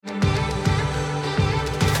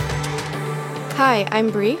Hi, I'm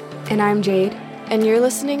Bree. And I'm Jade. And you're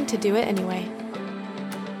listening to Do It Anyway.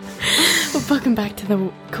 Welcome back to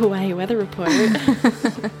the Kauai weather report.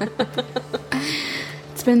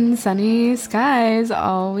 It's been sunny skies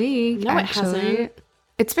all week, No, actually. it hasn't.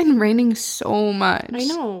 It's been raining so much. I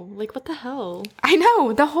know. Like, what the hell? I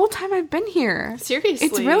know. The whole time I've been here. Seriously.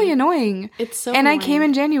 It's really annoying. It's so And annoying. I came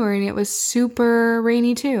in January and it was super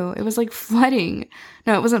rainy too. It was like flooding.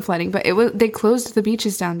 No, it wasn't flooding, but they closed the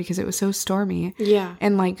beaches down because it was so stormy. Yeah.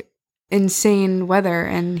 And like insane weather.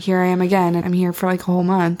 And here I am again. And I'm here for like a whole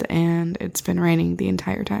month and it's been raining the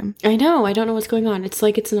entire time. I know. I don't know what's going on. It's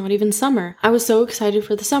like it's not even summer. I was so excited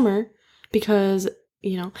for the summer because,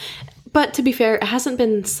 but to be fair, it hasn't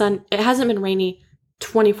been rainy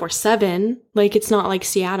 24/7. Like, it's not like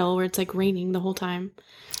Seattle where it's like raining the whole time.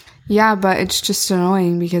 Yeah, but it's just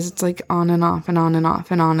annoying because it's like on and off and on and off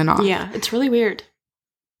and on and off. Yeah, it's really weird.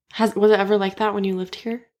 Was it ever like that when you lived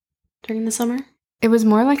here during the summer? It was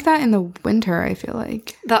more like that in the winter, I feel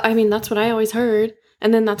like. That's what I always heard.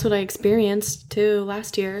 And then that's what I experienced too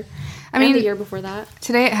last year. And the year before that.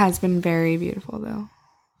 Today it has been very beautiful though.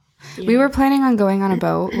 Yeah. We were planning on going on a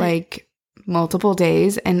boat like multiple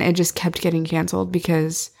days and it just kept getting canceled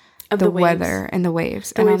because of the waves. weather and the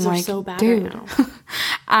waves. The and waves I'm are like, so bad dude, right now.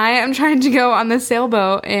 I am trying to go on the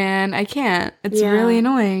sailboat and I can't. It's really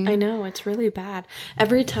annoying. I know, it's really bad.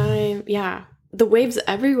 Every time, the waves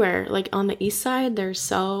everywhere, like on the east side, they're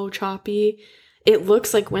so choppy. It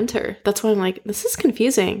looks like winter. That's why I'm like, this is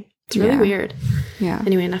confusing. It's really weird. Yeah.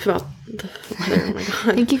 Anyway, enough about the weather. Oh my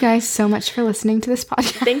god. Thank you guys so much for listening to this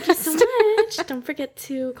podcast. Thank you so much. Don't forget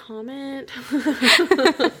to comment.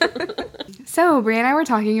 So, Brie and I were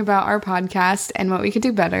talking about our podcast and what we could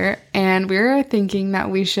do better, and we were thinking that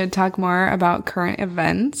we should talk more about current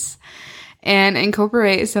events and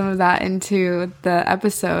incorporate some of that into the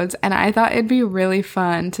episodes. And I thought it'd be really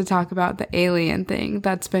fun to talk about the alien thing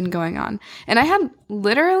that's been going on. And I had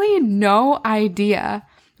literally no idea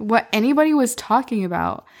what anybody was talking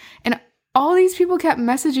about. And all these people kept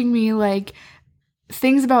messaging me like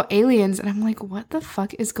things about aliens, and I'm like, what the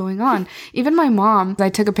fuck is going on? Even my mom, I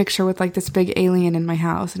took a picture with like this big alien in my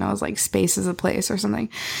house and I was like, space is a place or something,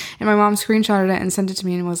 and my mom screenshotted it and sent it to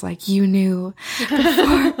me and was like, you knew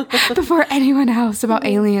before anyone else about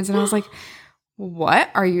aliens. And I was like, what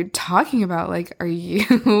are you talking about? Like, are you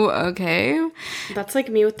okay? That's like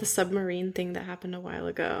me with the submarine thing that happened a while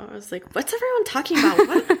ago. I was like, what's everyone talking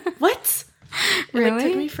about? What? Really? It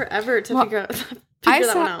took me forever to figure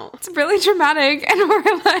that one out. It's really dramatic, and we're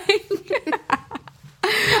like,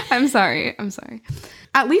 I'm sorry.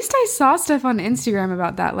 At least I saw stuff on Instagram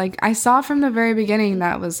about that. Like, I saw from the very beginning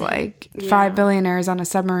that was like 5 billionaires on a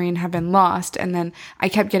submarine have been lost, and then I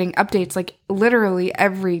kept getting updates like literally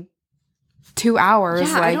every 2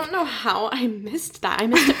 hours. Yeah, I don't know how I missed that. I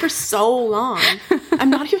missed it for so long. I'm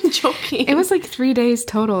not even joking. It was like 3 days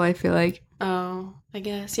total, I feel like. Oh, I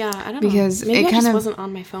guess. Yeah, I don't because know. Maybe it I just wasn't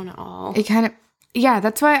on my phone at all. Yeah,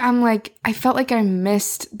 that's why I'm like, I felt like I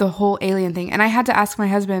missed the whole alien thing. And I had to ask my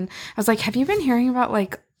husband, I was like, have you been hearing about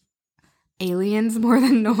like aliens more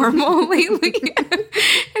than normal lately?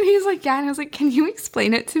 And he's like, yeah. And I was like, can you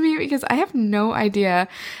explain it to me? Because I have no idea.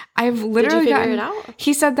 I've literally Did you figure it out?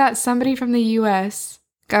 He said that somebody from the U.S.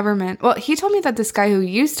 government, well, he told me that this guy who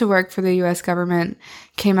used to work for the U.S. government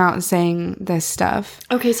came out saying this stuff.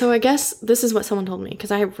 Okay, so I guess this is what someone told me,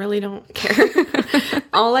 because I really don't care.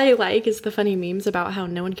 All I like is the funny memes about how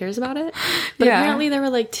no one cares about it. But apparently there were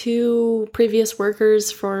like 2 previous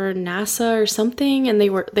workers for NASA or something, and they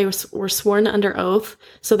were sworn under oath,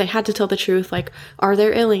 so they had to tell the truth. Like, are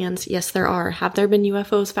there aliens? Yes, there are. Have there been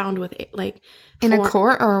UFOs found with like in a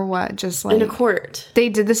court or what? Just like in a court? They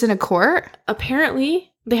did this in a court? Apparently.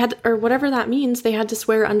 They had, or whatever that means, they had to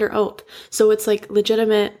swear under oath. So it's like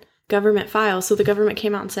legitimate government files. So the government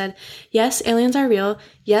came out and said, yes, aliens are real.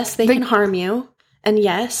 Yes, they can harm you. And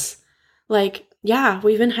yes, like, yeah,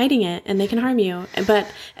 we've been hiding it and they can harm you. But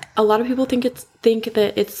a lot of people think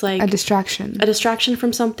that it's like a distraction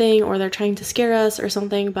from something, or they're trying to scare us or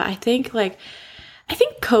something. But I think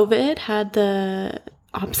COVID had the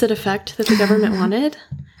opposite effect that the government wanted.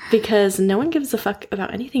 Because no one gives a fuck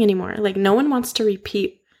about anything anymore. Like, no one wants to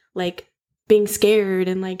repeat, like, being scared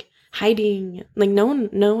and, like, hiding. Like, no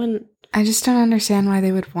one... I just don't understand why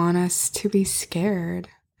they would want us to be scared.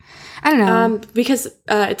 I don't know. Because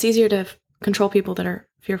it's easier to control people that are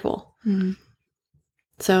fearful. Mm.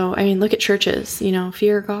 So, I mean, look at churches.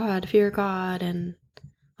 Fear God, and...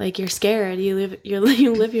 Like, you're scared. You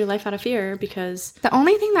live your life out of fear because... The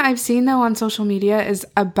only thing that I've seen, though, on social media is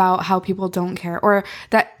about how people don't care. Or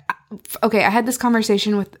that... Okay, I had this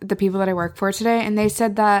conversation with the people that I work for today, and they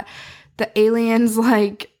said that the aliens,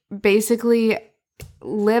 like, basically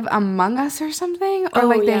live among us or something, or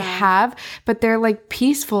like they have, but they're like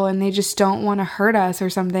peaceful and they just don't want to hurt us or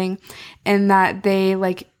something, and that they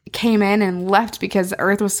like came in and left because the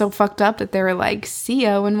earth was so fucked up that they were like, see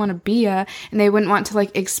ya, wouldn't want to be ya, and they wouldn't want to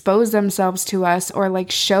like expose themselves to us or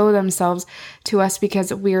like show themselves to us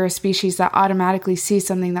because we're a species that automatically sees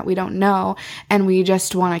something that we don't know and we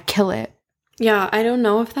just want to kill it. Yeah, I don't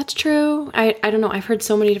know if that's true. I don't know. I've heard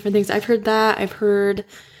so many different things. I've heard that. I've heard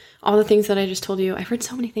all the things that I just told you. I've heard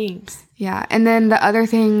so many things. Yeah. And then the other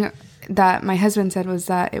thing that my husband said was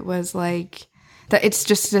that it was like, that it's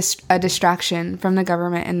just a distraction from the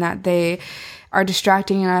government, and that they are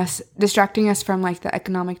distracting us from like the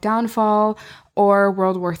economic downfall, or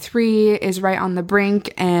World War III is right on the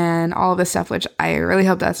brink, and all of this stuff, which I really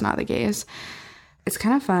hope that's not the case. It's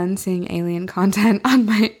kind of fun seeing alien content on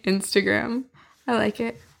my Instagram. I like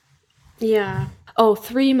it. Yeah. Oh,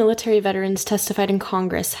 3 military veterans testified in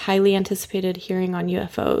Congress, highly anticipated hearing on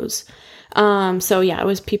UFOs. So yeah, it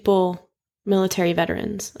was military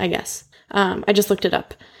veterans, I guess. I just looked it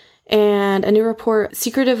up. And a new report,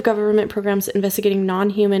 secretive government programs investigating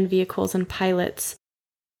non-human vehicles and pilots.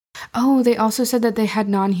 Oh, they also said that they had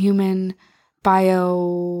non-human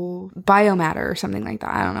biomatter or something like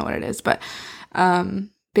that. I don't know what it is, but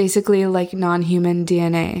basically like non-human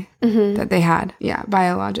DNA that they had. Yeah,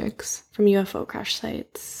 biologics. From UFO crash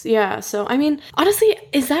sites. Yeah, so I mean, honestly,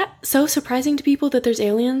 is that so surprising to people that there's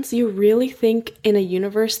aliens? You really think in a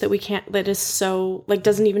universe that that is so, like,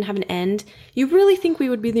 doesn't even have an end, you really think we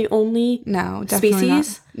would be the only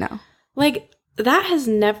species? Not. No. Like, that has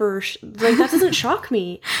never, that doesn't shock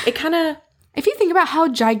me. It kind of... If you think about how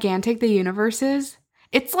gigantic the universe is,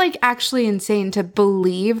 it's like actually insane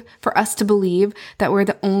for us to believe that we're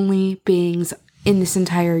the only beings in this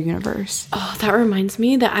entire universe. Oh, that reminds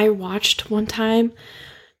me that I watched one time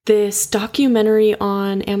this documentary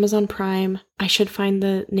on Amazon Prime. I should find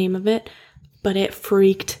the name of it, but it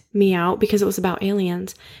freaked me out because it was about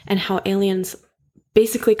aliens and how aliens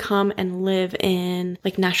basically come and live in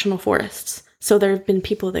like national forests. So there have been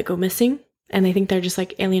people that go missing and they think they're just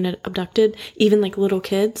like alien abducted, even like little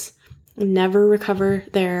kids. Never recover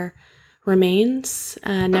their remains,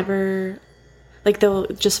 never, like they'll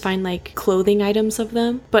just find like clothing items of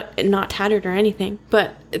them, but not tattered or anything.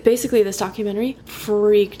 But basically this documentary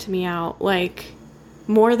freaked me out, like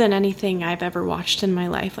more than anything I've ever watched in my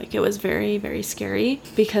life. Like it was very, very scary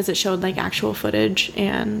because it showed like actual footage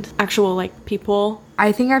and actual like people.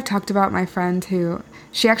 I think I've talked about my friend who,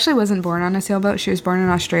 she actually wasn't born on a sailboat. She was born in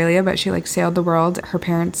Australia, but she like sailed the world. Her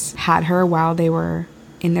parents had her while they were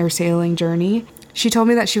in their sailing journey. She told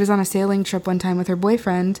me that she was on a sailing trip one time with her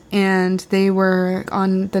boyfriend, and they were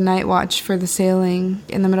on the night watch for the sailing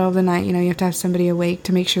in the middle of the night. You know, you have to have somebody awake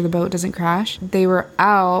to make sure the boat doesn't crash. They were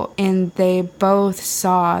out, and they both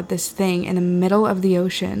saw this thing in the middle of the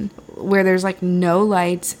ocean where there's like no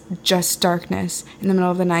lights, just darkness in the middle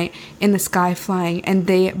of the night, in the sky flying, and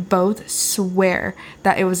they both swear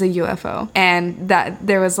that it was a UFO, and that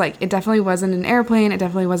there was like, it definitely wasn't an airplane, it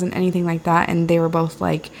definitely wasn't anything like that, and they were both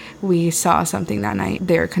like, we saw something that night.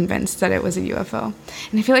 They were convinced that it was a UFO.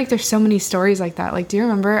 And I feel like there's so many stories like that. Like, do you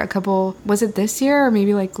remember a couple, was it this year or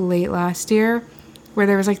maybe like late last year, where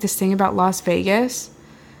there was like this thing about Las Vegas?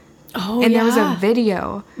 Oh, and there was a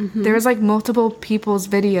video. There was like multiple people's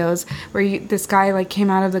videos where this guy like came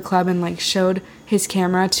out of the club and like showed his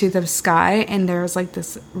camera to the sky, and there was like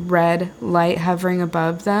this red light hovering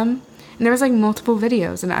above them. And there was like multiple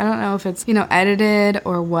videos, and I don't know if it's, you know, edited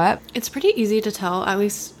or what. It's pretty easy to tell, at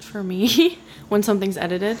least for me, when something's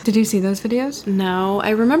edited. Did you see those videos? No,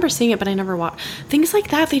 I remember seeing it, but I never watched. Things like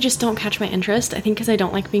that, they just don't catch my interest. I think because I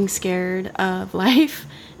don't like being scared of life,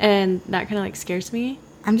 and that kind of like scares me.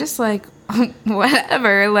 I'm just like,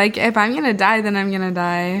 whatever. Like, if I'm gonna die, then I'm gonna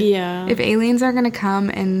die. Yeah. If aliens are gonna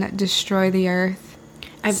come and destroy the earth,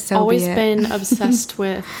 I've always been obsessed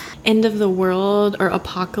with end of the world or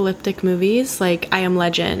apocalyptic movies, like I Am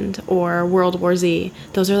Legend or World War Z.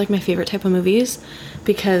 Those are like my favorite type of movies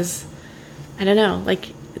because, I don't know, like,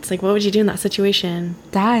 it's like, what would you do in that situation?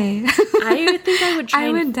 Die. I think I would try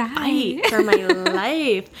and fight for my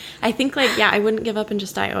life. I think, like, yeah, I wouldn't give up and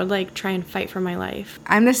just die. I would, like, try and fight for my life.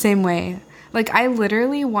 I'm the same way. Like, I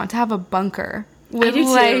literally want to have a bunker with,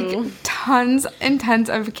 like, tons and tons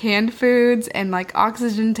of canned foods and, like,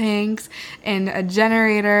 oxygen tanks and a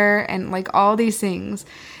generator and, like, all these things.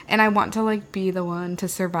 And I want to, like, be the one to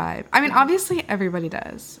survive. I mean, obviously, everybody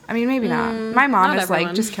does. I mean, maybe not. My mom is everyone.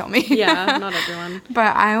 Like, just kill me. Yeah, not everyone.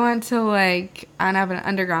 But I want to, like, have an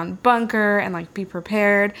underground bunker and, like, be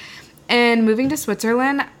prepared. And moving to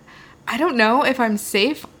Switzerland, I don't know if I'm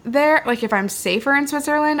safe there, like if I'm safer in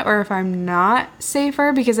Switzerland or if I'm not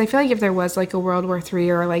safer, because I feel like if there was like a World War III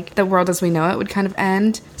or like the world as we know it would kind of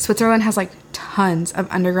end, Switzerland has like tons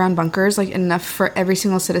of underground bunkers, like enough for every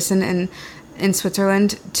single citizen in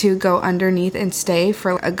Switzerland to go underneath and stay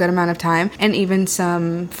for a good amount of time, and even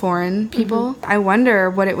some foreign people. I wonder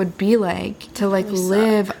what it would be like to like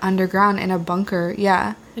live underground in a bunker.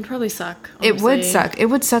 Yeah. It'd probably suck. Honestly. It would suck. It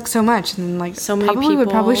would suck so much. And like so many people would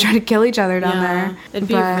probably try to kill each other down there. It'd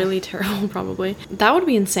be really terrible probably. That would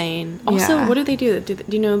be insane. Also, what do they do? Do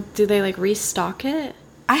you know, do they like restock it?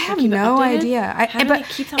 I have no idea.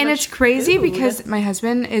 And it's crazy food? Because my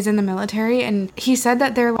husband is in the military and he said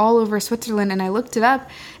that they're all over Switzerland, and I looked it up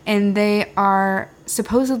and they are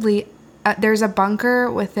supposedly there's a bunker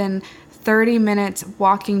within 30 minutes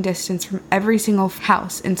walking distance from every single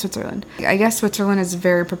house in Switzerland. I guess Switzerland is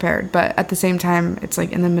very prepared, but at the same time it's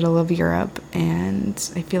like in the middle of Europe, and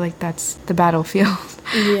I feel like that's the battlefield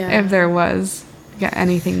if there was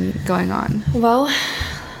anything going on. Well,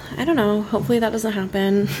 I don't know. Hopefully that doesn't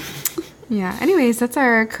happen. Yeah. Anyways, that's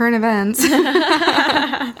our current events.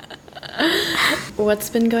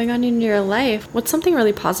 What's been going on in your life? What's something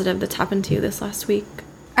really positive that's happened to you this last week?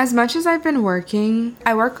 As much as I've been working,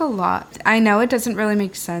 I work a lot. I know it doesn't really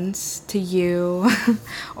make sense to you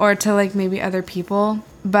or to like maybe other people,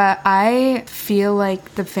 but I feel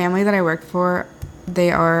like the family that I work for,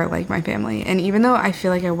 they are like my family. And even though I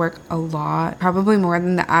feel like I work a lot, probably more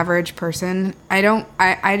than the average person,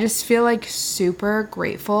 I just feel like super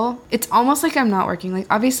grateful. It's almost like I'm not working. Like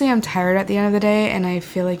obviously I'm tired at the end of the day and I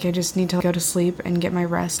feel like I just need to go to sleep and get my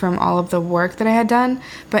rest from all of the work that I had done.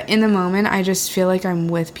 But in the moment, I just feel like I'm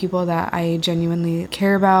with people that I genuinely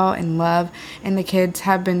care about and love. And the kids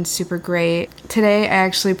have been super great. Today, I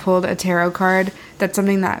actually pulled a tarot card. That's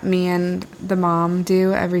something that me and the mom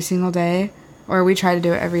do every single day. Or we try to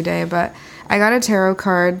do it every day, but I got a tarot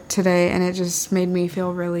card today and it just made me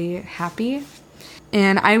feel really happy.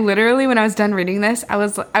 And I literally, when I was done reading this, I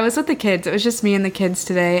was with the kids. It was just me and the kids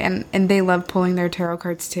today, and they love pulling their tarot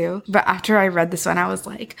cards too. But after I read this one, I was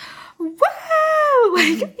like, whoa!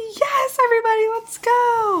 Like, yes, everybody, let's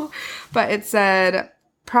go! But it said,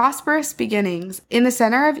 prosperous beginnings. In the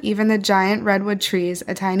center of even the giant redwood trees,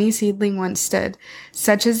 a tiny seedling once stood,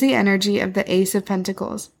 such is the energy of the Ace of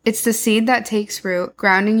Pentacles. It's the seed that takes root,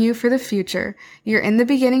 grounding you for the future. You're in the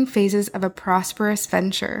beginning phases of a prosperous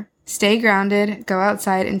venture. Stay grounded, go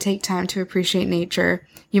outside, and take time to appreciate nature.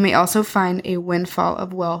 You may also find a windfall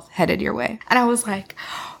of wealth headed your way. And I was like,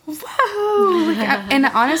 whoa! And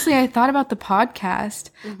honestly, I thought about the podcast.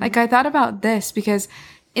 Like, I thought about this because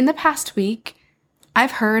in the past week,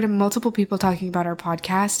 I've heard multiple people talking about our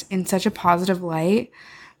podcast in such a positive light,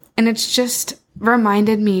 and it's just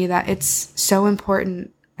reminded me that it's so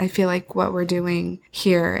important, I feel like, what we're doing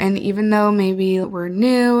here. And even though maybe we're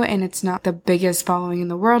new and it's not the biggest following in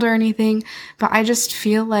the world or anything, but I just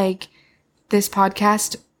feel like this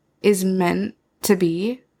podcast is meant to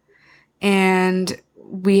be, and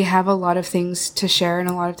we have a lot of things to share and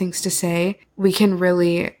a lot of things to say. We can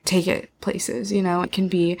really take it places, you know? It can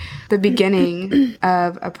be the beginning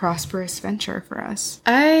of a prosperous venture for us.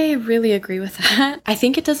 I really agree with that. I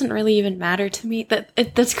think it doesn't really even matter to me.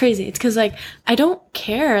 That's crazy. It's because, like, I don't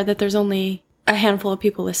care that there's only a handful of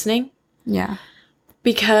people listening. Yeah.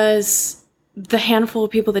 Because the handful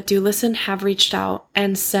of people that do listen have reached out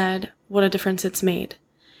and said what a difference it's made.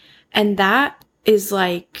 And that is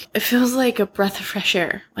like, it feels like a breath of fresh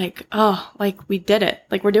air. Like, oh, like we did it.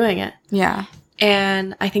 Like we're doing it. Yeah.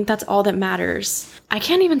 And I think that's all that matters. I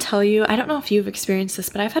can't even tell you, I don't know if you've experienced this,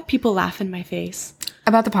 but I've had people laugh in my face.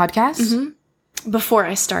 About the podcast? Before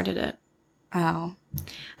I started it. Oh.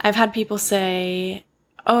 I've had people say,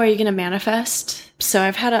 oh, are you going to manifest? So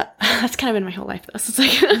I've had that's kind of been my whole life though. So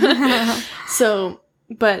it's like,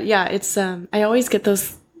 but yeah, it's, I always get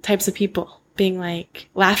those types of people being like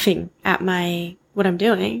laughing at what I'm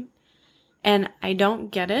doing. And I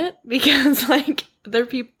don't get it because like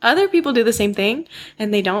other people do the same thing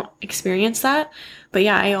and they don't experience that. But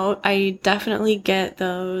yeah, I definitely get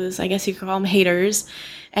those, I guess you could call them haters.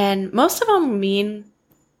 And most of them mean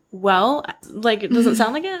well, like it doesn't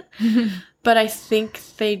sound like it. But I think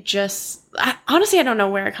they just, honestly, I don't know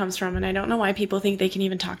where it comes from. And I don't know why people think they can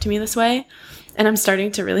even talk to me this way. And I'm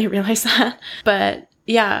starting to really realize that. But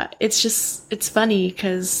yeah, it's funny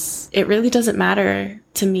because it really doesn't matter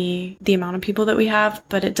to me the amount of people that we have,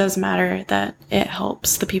 but it does matter that it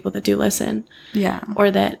helps the people that do listen. Yeah.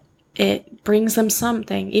 Or that it brings them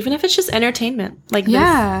something, even if it's just entertainment. Like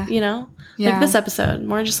this, you know? Yeah. Like this episode,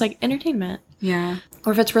 more just like entertainment. Yeah.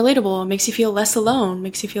 Or if it's relatable, it makes you feel less alone,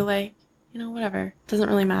 makes you feel like whatever. Doesn't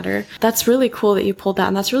really matter. That's really cool that you pulled that.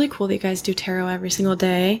 And that's really cool that you guys do tarot every single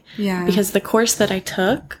day. Yeah. Because the course that I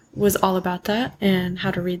took was all about that and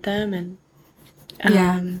how to read them.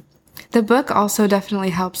 And the book also definitely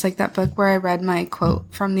helps. Like that book where I read my quote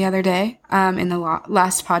from the other day in the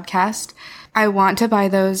last podcast. I want to buy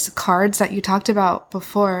those cards that you talked about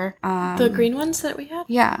before. The green ones that we had?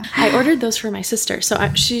 Yeah. I ordered those for my sister.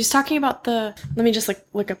 So she's talking about let me just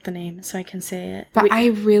look up the name so I can say it. But I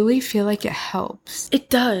really feel like it helps. It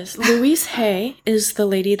does. Louise Hay is the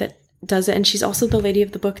lady that does it. And she's also the lady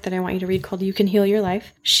of the book that I want you to read called You Can Heal Your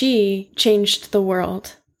Life. She changed the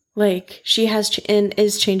world. Like she has and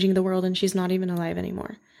is changing the world and she's not even alive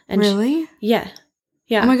anymore. And really? Yeah.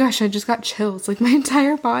 Oh my gosh, I just got chills. Like my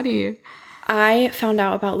entire body. I found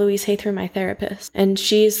out about Louise Hay through my therapist, and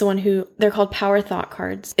she's the one they're called Power Thought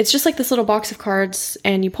cards. It's just like this little box of cards,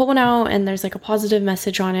 and you pull one out, and there's like a positive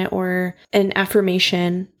message on it or an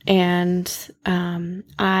affirmation. And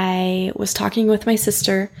I was talking with my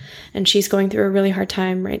sister, and she's going through a really hard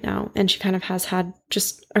time right now, and she kind of has had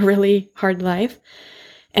just a really hard life.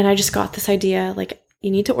 And I just got this idea, like,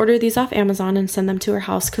 you need to order these off Amazon and send them to her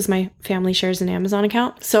house because my family shares an Amazon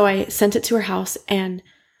account. So I sent it to her house, and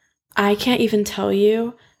I can't even tell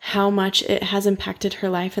you how much it has impacted her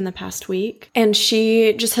life in the past week. And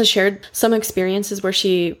she just has shared some experiences where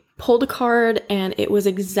she pulled a card and it was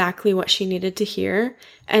exactly what she needed to hear.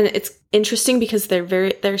 And it's interesting because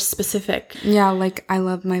they're specific. Yeah, like I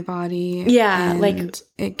love my body. Yeah, like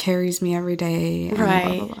it carries me every day. Right.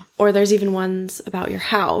 Blah, blah, blah. Or there's even ones about your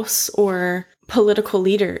house or political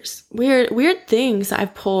leaders. Weird things that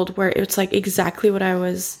I've pulled where it's like exactly what I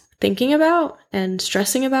was thinking about and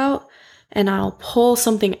stressing about, and I'll pull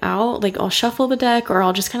something out, like I'll shuffle the deck or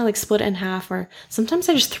I'll just kind of like split it in half, or sometimes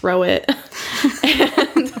I just throw it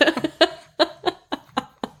and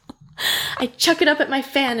I chuck it up at my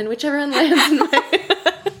fan and whichever one lands in my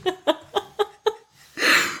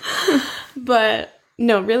but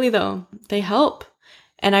no, really though, they help.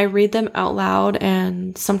 And I read them out loud,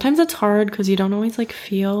 and sometimes it's hard because you don't always like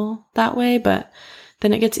feel that way, but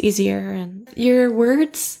then it gets easier, and your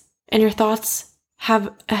words and your thoughts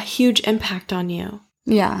have a huge impact on you.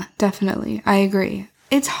 Yeah, definitely. I agree.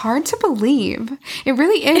 It's hard to believe. It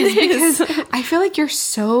really is, because I feel like you're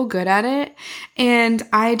so good at it, and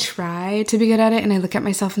I try to be good at it, and I look at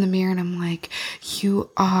myself in the mirror and I'm like, you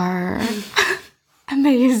are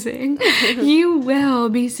amazing. You will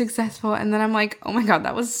be successful. And then I'm like, oh my God,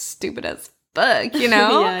 that was stupid as fuck, you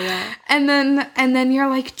know? Yeah. And then you're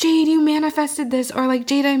like, Jade, you manifested this, or like,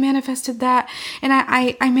 Jade, I manifested that. And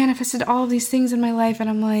I manifested all of these things in my life. And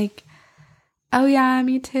I'm like, oh yeah,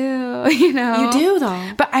 me too. You know? You do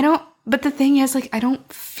though. But the thing is, like, I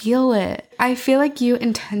don't feel it. I feel like you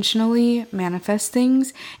intentionally manifest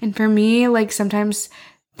things. And for me, like, sometimes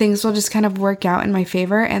things will just kind of work out in my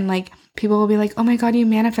favor. And like, people will be like, oh my God, you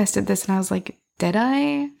manifested this. And I was like, did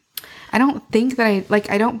I? I don't think that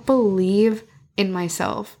I don't believe in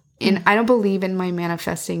myself. And I don't believe in my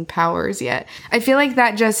manifesting powers yet. I feel like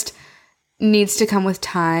that just needs to come with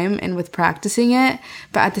time and with practicing it.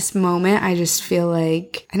 But at this moment, I just feel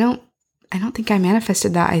like I don't think I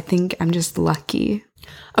manifested that. I think I'm just lucky.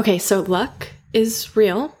 Okay, so luck is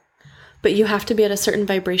real, but you have to be at a certain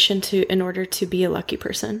vibration in order to be a lucky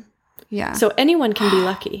person. Yeah. So anyone can be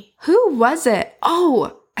lucky. Who was it?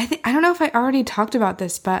 Oh, I don't know if I already talked about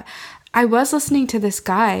this, but I was listening to this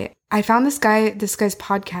guy. I found this guy's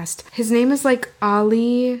podcast. His name is like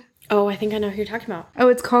Ali. Oh, I think I know who you're talking about. Oh,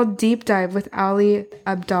 it's called Deep Dive with Ali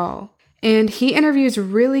Abdaal. And he interviews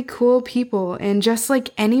really cool people, and just like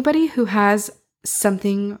anybody who has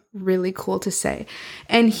something really cool to say.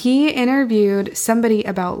 And he interviewed somebody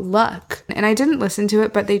about luck. And I didn't listen to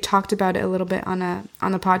it, but they talked about it a little bit on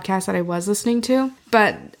the podcast that I was listening to.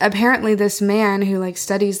 But apparently this man who like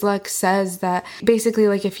studies luck says that basically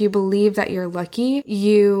like if you believe that you're lucky,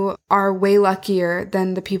 you are way luckier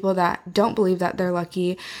than the people that don't believe that they're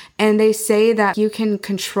lucky. And they say that you can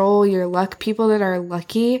control your luck. People that are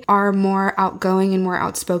lucky are more outgoing and more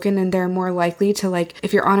outspoken, and they're more likely to, like,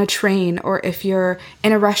 if you're on a train or if you're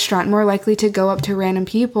in a restaurant, more likely to go up to random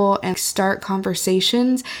people and start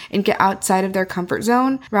conversations and get outside of their comfort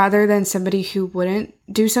zone rather than somebody who wouldn't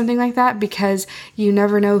do something like that, because you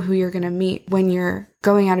never know who you're going to meet when you're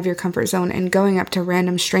going out of your comfort zone and going up to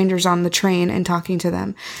random strangers on the train and talking to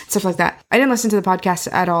them, stuff like that. I didn't listen to the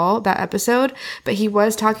podcast at all, that episode, but he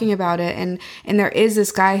was talking about it, and there is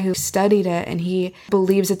this guy who studied it and he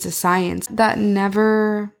believes it's a science. That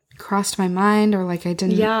never crossed my mind, or like I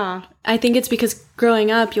didn't. Yeah, I think it's because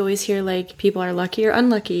growing up you always hear like people are lucky or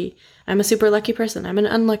unlucky. I'm a super lucky person, I'm an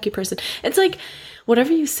unlucky person. It's like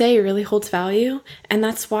whatever you say really holds value, and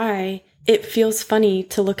that's why it feels funny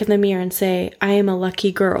to look in the mirror and say, I am a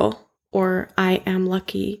lucky girl, or I am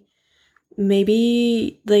lucky.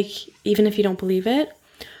 Maybe, like, even if you don't believe it,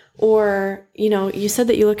 or, you know, you said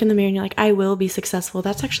that you look in the mirror and you're like, I will be successful.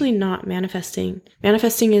 That's actually not manifesting.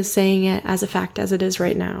 Manifesting is saying it as a fact as it is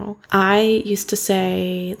right now. I used to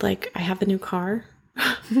say, like, I have a new car.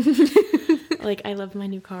 Like, I love my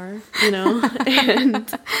new car, you know?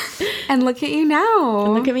 And look at you now.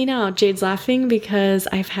 And look at me now. Jade's laughing because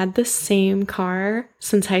I've had the same car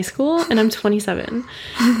since high school and I'm 27.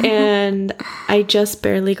 And I just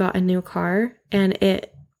barely got a new car and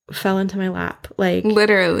it fell into my lap. Like,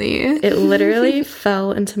 literally. It literally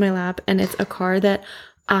fell into my lap, and it's a car that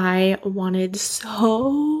I wanted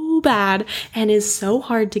so bad and is so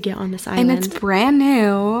hard to get on this island. And it's brand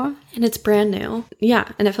new.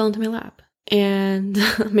 Yeah, and it fell into my lap. And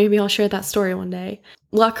maybe I'll share that story one day.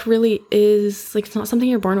 Luck really is, like, it's not something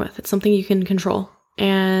you're born with. It's something you can control.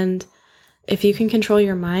 And if you can control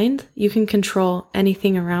your mind, you can control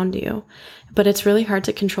anything around you. But it's really hard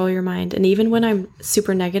to control your mind. And even when I'm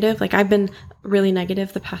super negative, like I've been really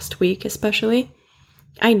negative the past week especially,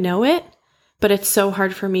 I know it, but it's so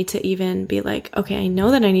hard for me to even be like, okay, I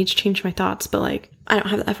know that I need to change my thoughts, but like, I don't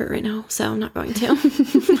have the effort right now, so I'm not going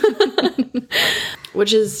to.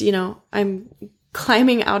 Which is, you know, I'm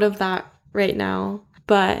climbing out of that right now,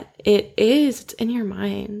 but it's in your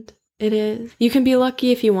mind. It is. You can be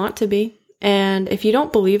lucky if you want to be. And if you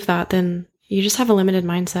don't believe that, then you just have a limited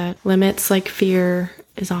mindset. Limits like fear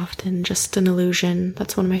is often just an illusion.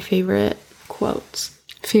 That's one of my favorite quotes.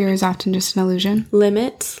 Fear is often just an illusion.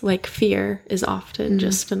 Limits like fear is often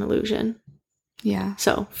just an illusion. Yeah.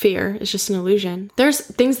 So fear is just an illusion. There's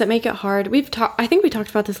things that make it hard. I think we talked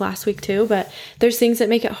about this last week too, but there's things that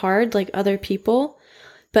make it hard, like other people.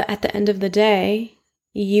 But at the end of the day,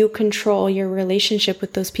 you control your relationship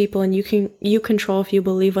with those people, and you control if you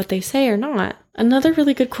believe what they say or not. Another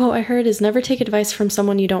really good quote I heard is never take advice from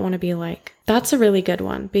someone you don't want to be like. That's a really good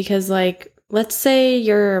one, because like, let's say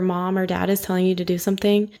your mom or dad is telling you to do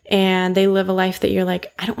something and they live a life that you're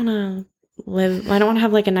like, I don't want to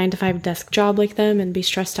have like a 9-to-5 desk job like them and be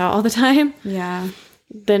stressed out all the time. Yeah.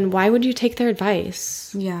 Then why would you take their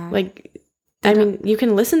advice? Yeah. Like, I mean, you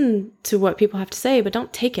can listen to what people have to say, but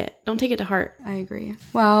don't take it. Don't take it to heart. I agree.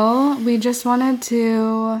 Well, we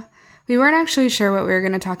weren't actually sure what we were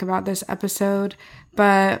going to talk about this episode,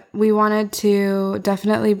 but we wanted to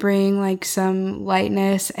definitely bring like some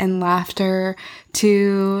lightness and laughter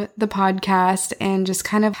to the podcast and just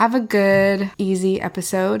kind of have a good, easy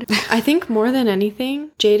episode. I think more than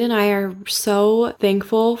anything, Jade and I are so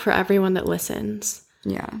thankful for everyone that listens.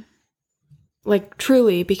 Yeah. Like,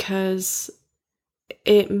 truly, because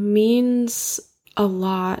it means a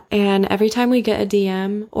lot. And every time we get a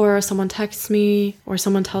DM or someone texts me or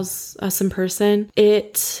someone tells us in person,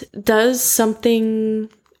 it does something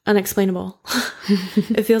unexplainable.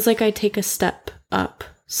 It feels like I take a step up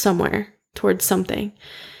somewhere towards something.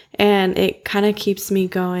 And it kind of keeps me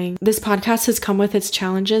going. This podcast has come with its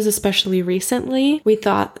challenges, especially recently. We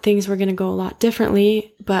thought things were going to go a lot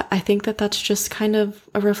differently, but I think that that's just kind of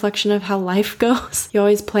a reflection of how life goes. You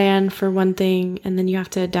always plan for one thing and then you have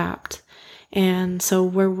to adapt. And so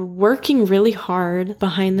we're working really hard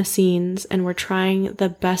behind the scenes and we're trying the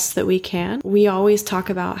best that we can. We always talk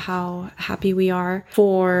about how happy we are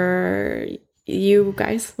for you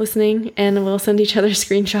guys listening, and we'll send each other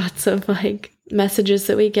screenshots of like messages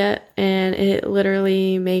that we get, and it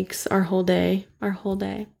literally makes our whole day.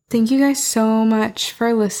 Thank you guys so much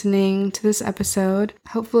for listening to this episode.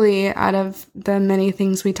 Hopefully, out of the many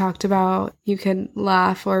things we talked about, you could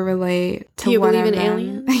laugh or relate to one of them. Do you believe in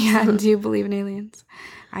aliens? Yeah, do you believe in aliens?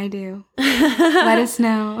 I do. Let us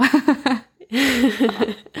know.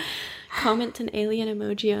 Comment an alien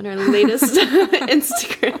emoji on our latest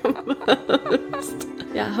Instagram post.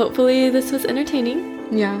 Yeah, hopefully this was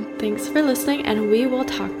entertaining. Yeah. Thanks for listening, and we will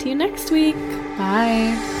talk to you next week.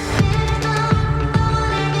 Bye.